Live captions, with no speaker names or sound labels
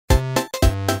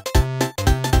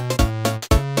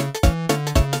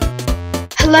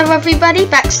Hello everybody,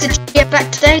 back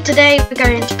today. Today we're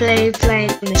going to playing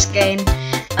this game.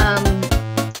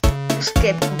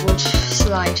 Skateboard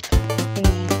slide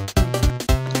thingy.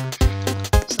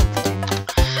 Something.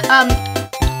 I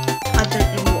don't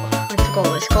know what, I forgot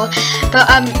what it's called. But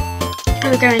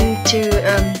we're going to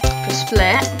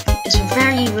split. It's a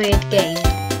very weird game,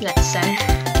 let's say.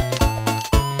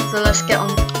 So let's get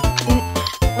on.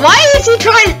 Why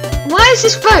is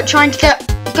this boat trying to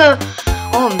go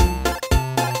on?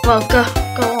 Well, go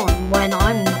on when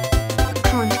I'm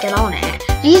trying to get on it.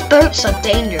 These boats are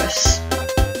dangerous.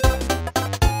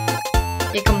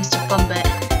 Here comes the fun bit.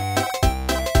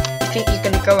 I think you're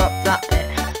gonna go up that bit,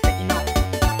 but you're not.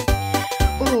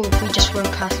 Ooh, we just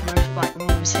went past the motorbike when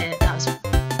we was here. That was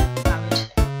bad.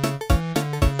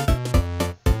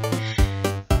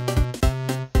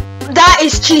 That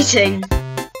is cheating.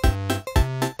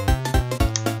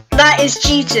 That is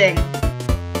cheating.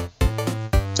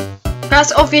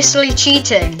 That's obviously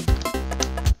cheating.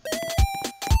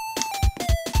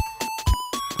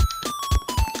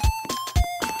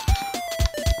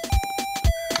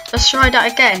 Let's try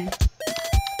that again.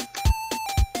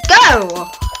 Go!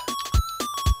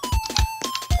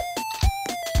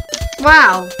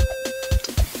 Wow.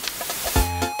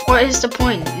 What is the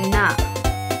point in that?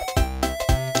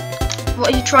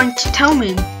 What are you trying to tell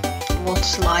me, water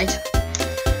slide?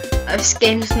 This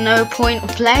game's no point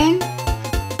of playing? I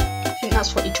think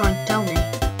that's what you're trying to tell me.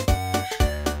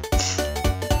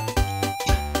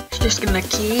 It's just gonna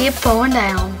keep going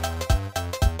down.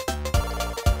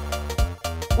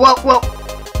 Whoa.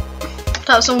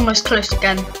 That was almost close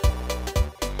again.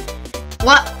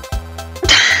 What?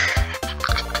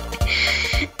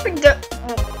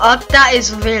 That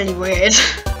is really weird.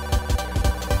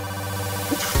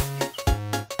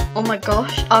 Oh my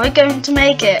gosh, are we going to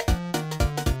make it?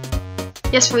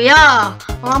 Yes, we are!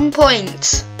 1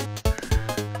 point!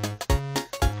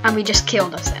 And we just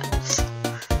killed ourselves.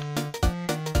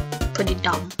 Pretty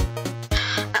dumb.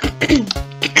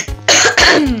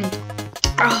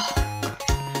 Oh,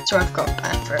 so I've got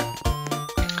bad for it.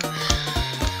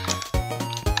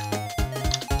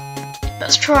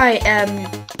 Let's try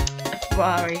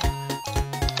Ferrari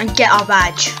and get our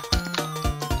badge.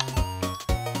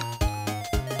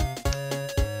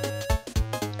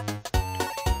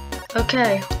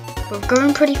 Okay, we're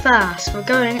going pretty fast. We're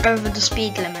going over the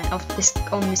speed limit of this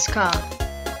on this car.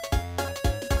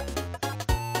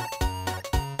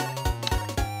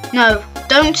 No,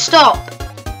 don't stop.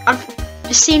 I've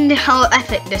seen how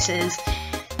epic this is.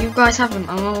 You guys haven't,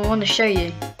 and I want to show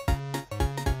you.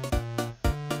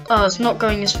 Oh, it's not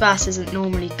going as fast as it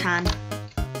normally can.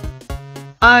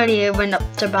 Earlier went up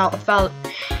to about 1,000.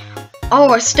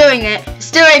 Oh, it's doing it.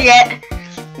 It's doing it.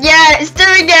 Yeah, it's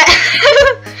doing it.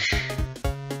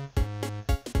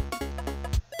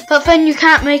 But then you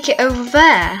can't make it over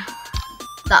there.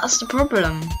 That's the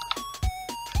problem.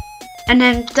 And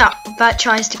then that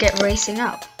tries to get racing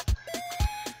up.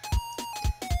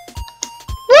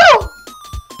 Woo!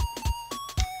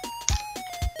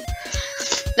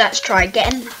 Let's try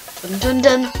again. Dun dun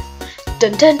dun.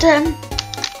 Dun dun dun.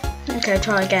 Okay,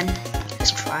 try again.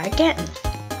 Let's try again.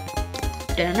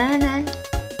 Dun dun dun.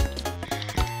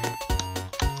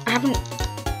 I haven't.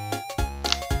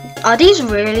 Are these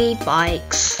really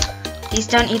bikes? These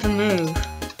don't even move.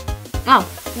 Oh,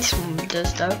 this one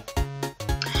does though.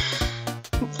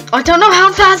 I don't know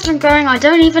how fast I'm going. I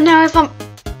don't even know if I'm.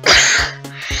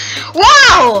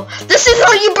 Wow! This is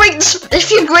how you break. If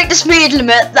you break the speed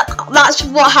limit, that's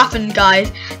what happened,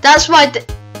 guys. That's why.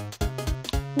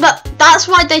 That's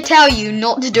why they tell you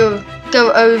not to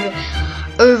go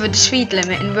over the speed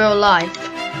limit in real life.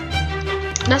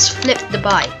 Let's flip the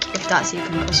bike if that's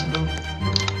even possible.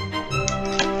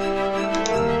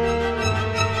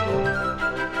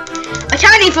 I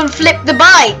can't even flip the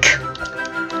bike.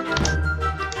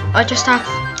 I just have.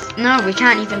 No, we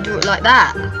can't even do it like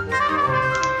that.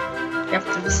 We have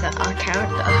to reset our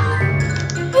character.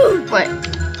 Wait.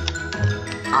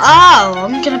 Oh,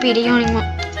 I'm gonna be the only one.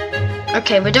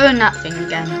 Okay, we're doing that thing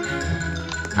again.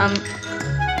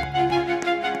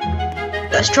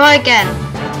 Let's try again.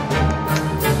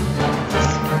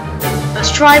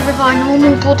 Let's try with our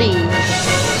normal body,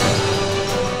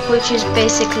 which is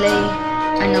basically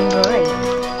a number 8.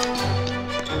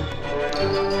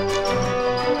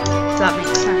 If that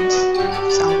makes sense.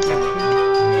 Sounds good.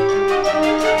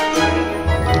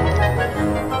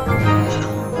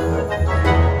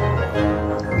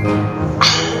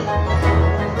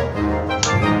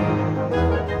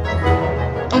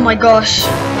 Oh my gosh.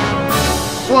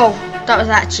 Whoa, that was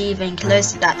actually even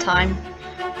close at that time.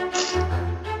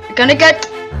 We're gonna get.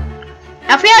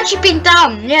 Have we actually been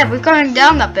down? Yeah, we're going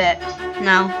down that bit.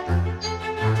 now.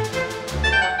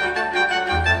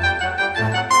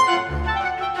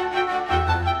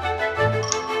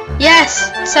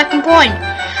 Yes, second point.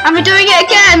 And we're doing it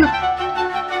again.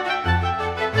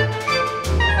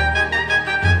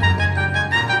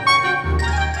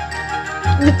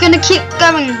 We're gonna keep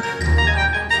going.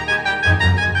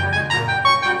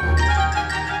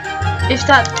 If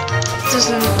that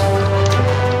doesn't,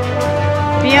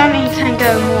 we only can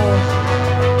go more.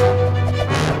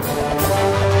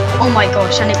 Oh my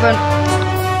gosh, and it won't.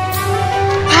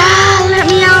 Ah, let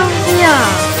me out of here!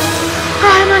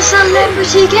 I'm a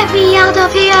celebrity, get me out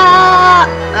of here!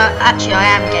 Actually, I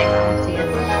am getting out of here.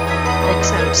 Makes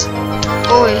sense.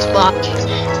 Always black.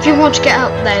 If you want to get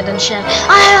out there, then share.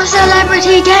 I am a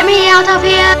celebrity, get me out of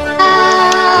here!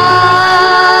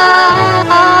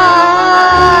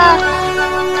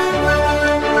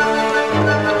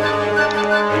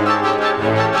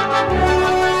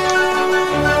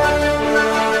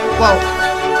 Whoa.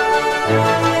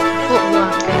 Thought we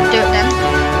weren't going to do it then,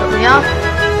 but we are.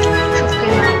 It doesn't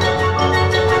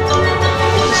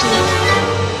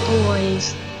always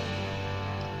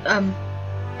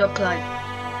look like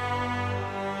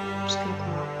it's going to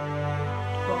come out.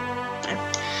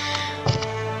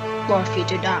 Well, if you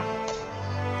do that,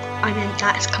 I mean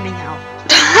that's coming out.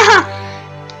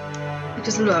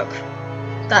 Because look,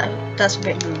 that's a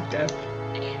bit rude though.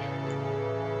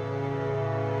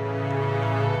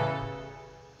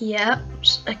 Yep,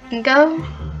 second go.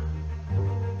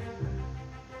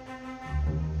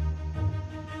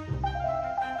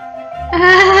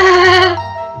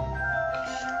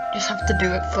 Just have to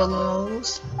do it for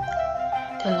lols.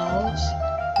 The lols.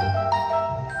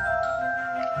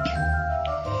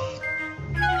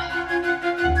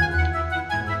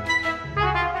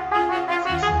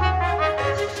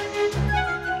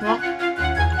 What?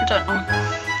 I don't know.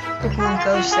 Pokemon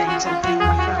Go saying something on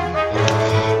my phone.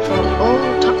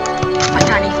 I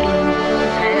can't even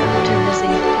I'm too busy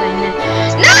playing it.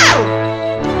 No!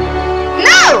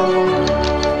 No!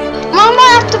 Why am I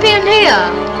have to be in here?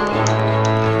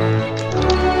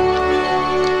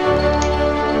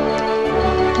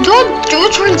 You're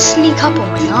trying to sneak up on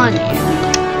me, aren't you?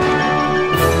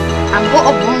 And what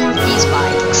are wrong with these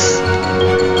bikes?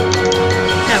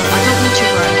 No, I don't want to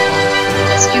ride one.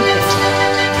 That's stupid.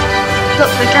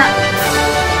 Look, the cat.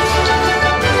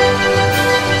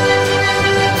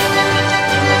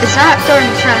 Is that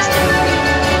going faster?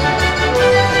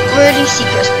 Really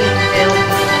secret speed reveal.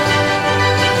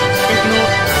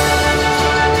 Ignore.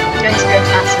 Going to go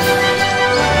faster than me.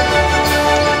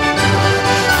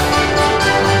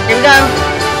 Here we go.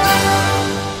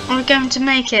 I'm going to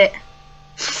make it.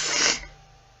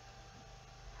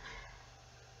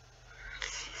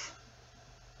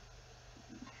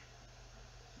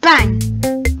 Bang!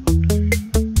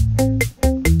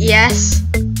 Yes.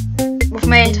 We've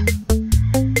made.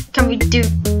 Can we do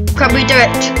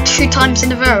it 2 times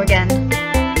in a row again?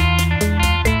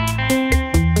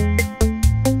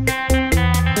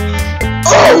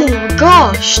 Oh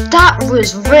gosh, that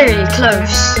was really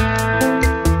close.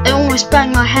 It almost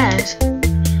banged my head.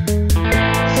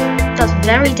 That's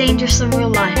very dangerous in real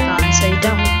life, guys, so you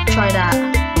don't try that.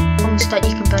 Ones that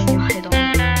you can bang your head on.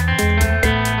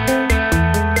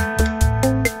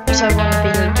 So I want to be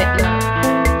a little bit low.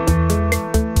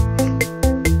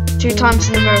 2 times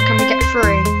in a row, can we get 3?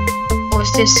 Or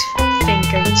is this thing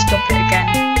going to stop it again?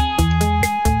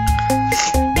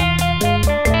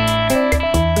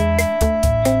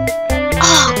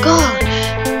 Oh gosh!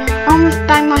 I almost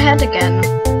banged my head again.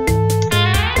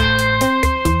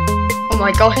 Oh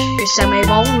my gosh, you sent me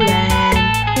rolling.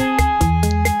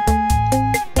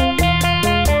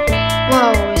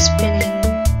 Whoa, it's spinning.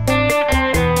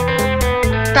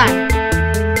 Bang.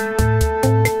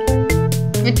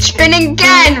 It's spinning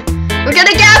again! We're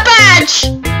gonna get a badge!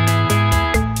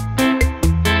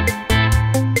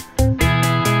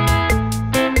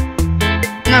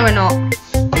 No, we're not.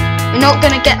 We're not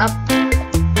gonna get a...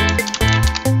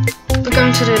 We're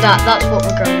going to do that. That's what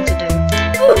we're going to do.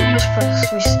 Just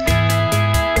first we...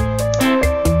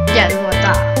 Yeah, like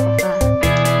that.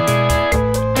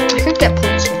 I could get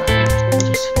points from that.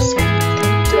 Just for a second.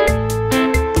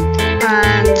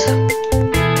 And...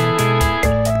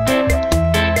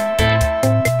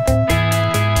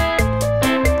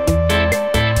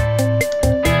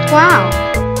 Wow!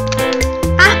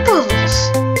 Apples!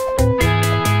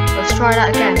 Let's try that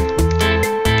again.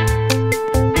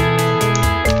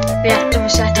 We have to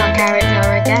reset our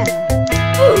character again.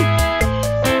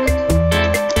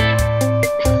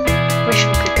 Wish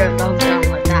we could go long down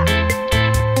like that.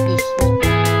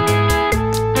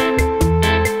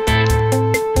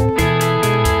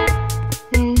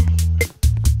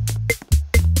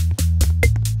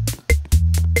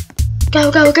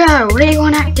 Go, go, go! Really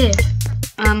active.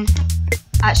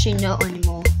 Actually not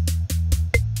anymore.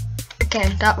 Okay,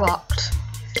 that rocked.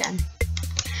 Again.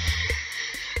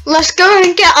 Let's go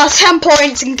and get our 10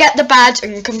 points and get the badge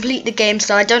and complete the game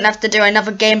so I don't have to do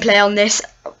another gameplay on this.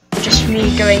 Just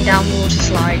me going down water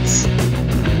slides.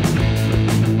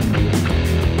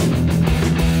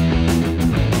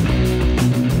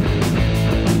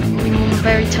 I'm on a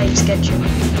very tight schedule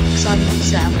because I'm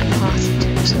set up a party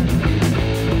too, so.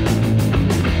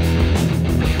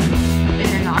 And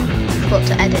then I've got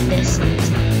to edit this and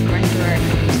render it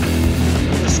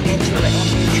and schedule it on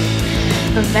YouTube.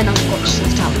 And then I've got to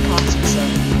sort out the party, so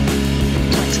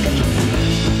tight schedule.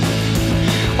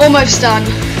 Almost done.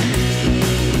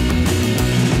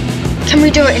 Can we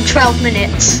do it in 12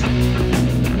 minutes?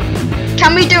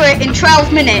 Can we do it in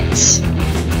 12 minutes?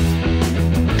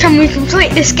 Can we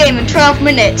complete this game in 12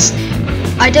 minutes?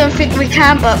 I don't think we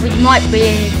can, but we might be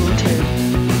able to.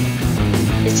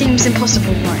 It seems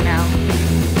impossible right now.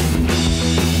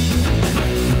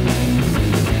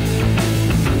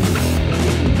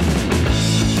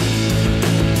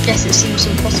 Yes, it seems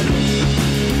impossible.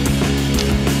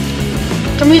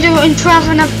 Can we do it in 12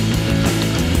 and a...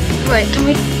 Wait, can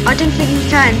we... I don't think we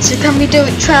can, so can we do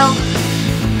it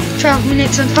 12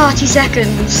 minutes and 40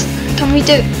 seconds? Can we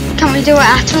do it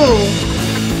at all?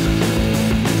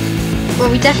 Well,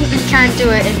 we definitely can do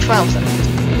it in 12 seconds.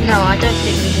 No, I don't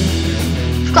think we can.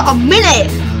 We've got a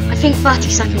minute! I think 30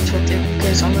 seconds will do,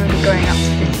 because I'm only going up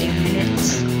to 15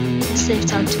 minutes. Save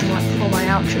time to for my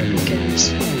outro,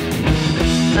 because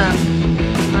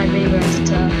I realized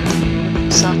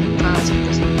certain parts of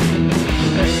this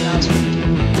very last video,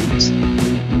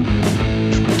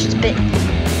 which is a bit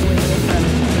weird, but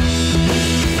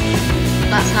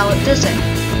that's how it does it.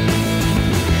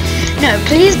 No,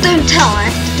 please don't tell I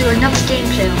have to do another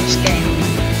gameplay on this game.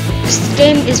 This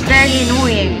game is very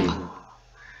annoying.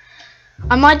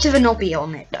 I might do an obby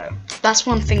on it though. That's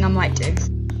one thing I might do.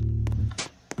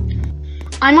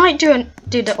 I might do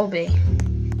the obby.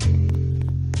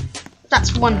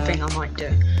 That's one thing I might do.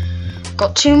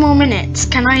 Got 2 more minutes.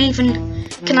 Can I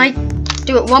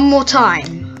do it one more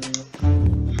time?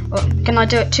 Or can I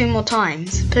do it 2 more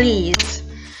times? Please.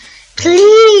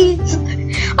 Please!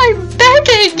 I'm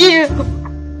begging you!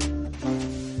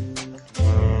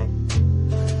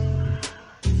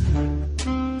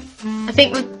 I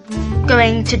think we're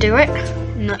going to do it.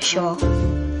 I'm not sure.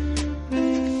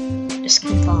 Just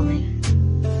confirming.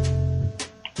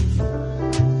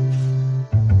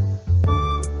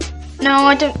 No,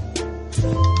 I don't.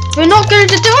 We're not going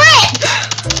to do it!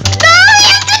 No, we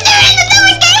have to do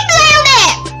another gameplay on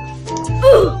it!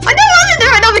 I don't want to do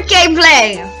another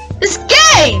gameplay! This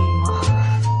game!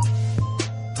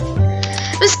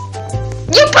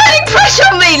 You're putting pressure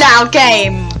on me now,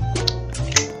 game!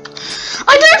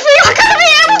 I don't think I'm going to be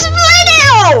able to play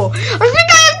now! I think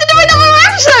I have to do another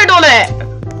episode on it!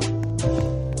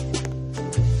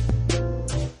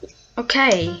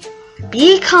 Okay.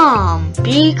 Be calm.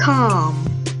 Be calm.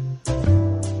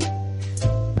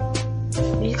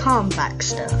 Be calm,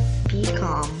 Baxter. Be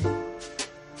calm.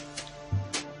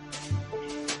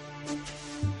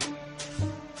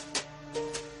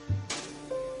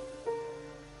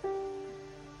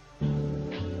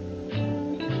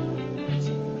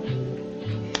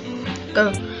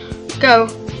 Go. Go.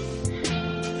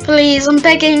 Please, I'm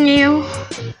begging you.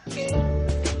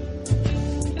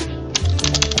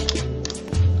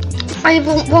 I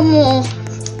want one more.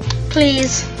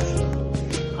 Please.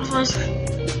 I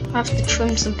have to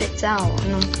trim some bits out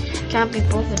and I can't be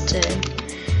bothered to.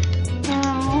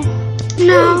 No.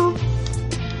 No.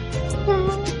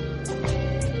 No.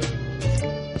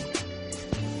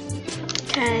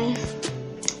 Okay.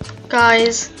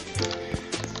 Guys.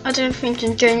 I don't think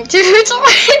I'm going to do it.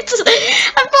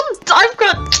 I've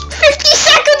got 50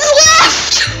 seconds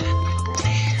left.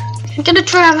 I'm gonna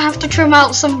try and have to trim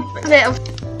out some bit of.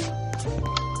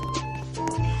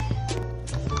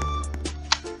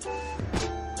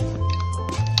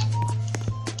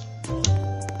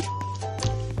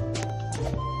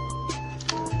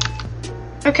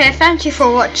 Okay, thank you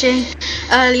for watching.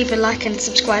 Leave a like and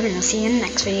subscribe, and I'll see you in the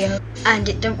next video. And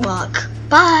it don't work.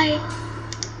 Bye.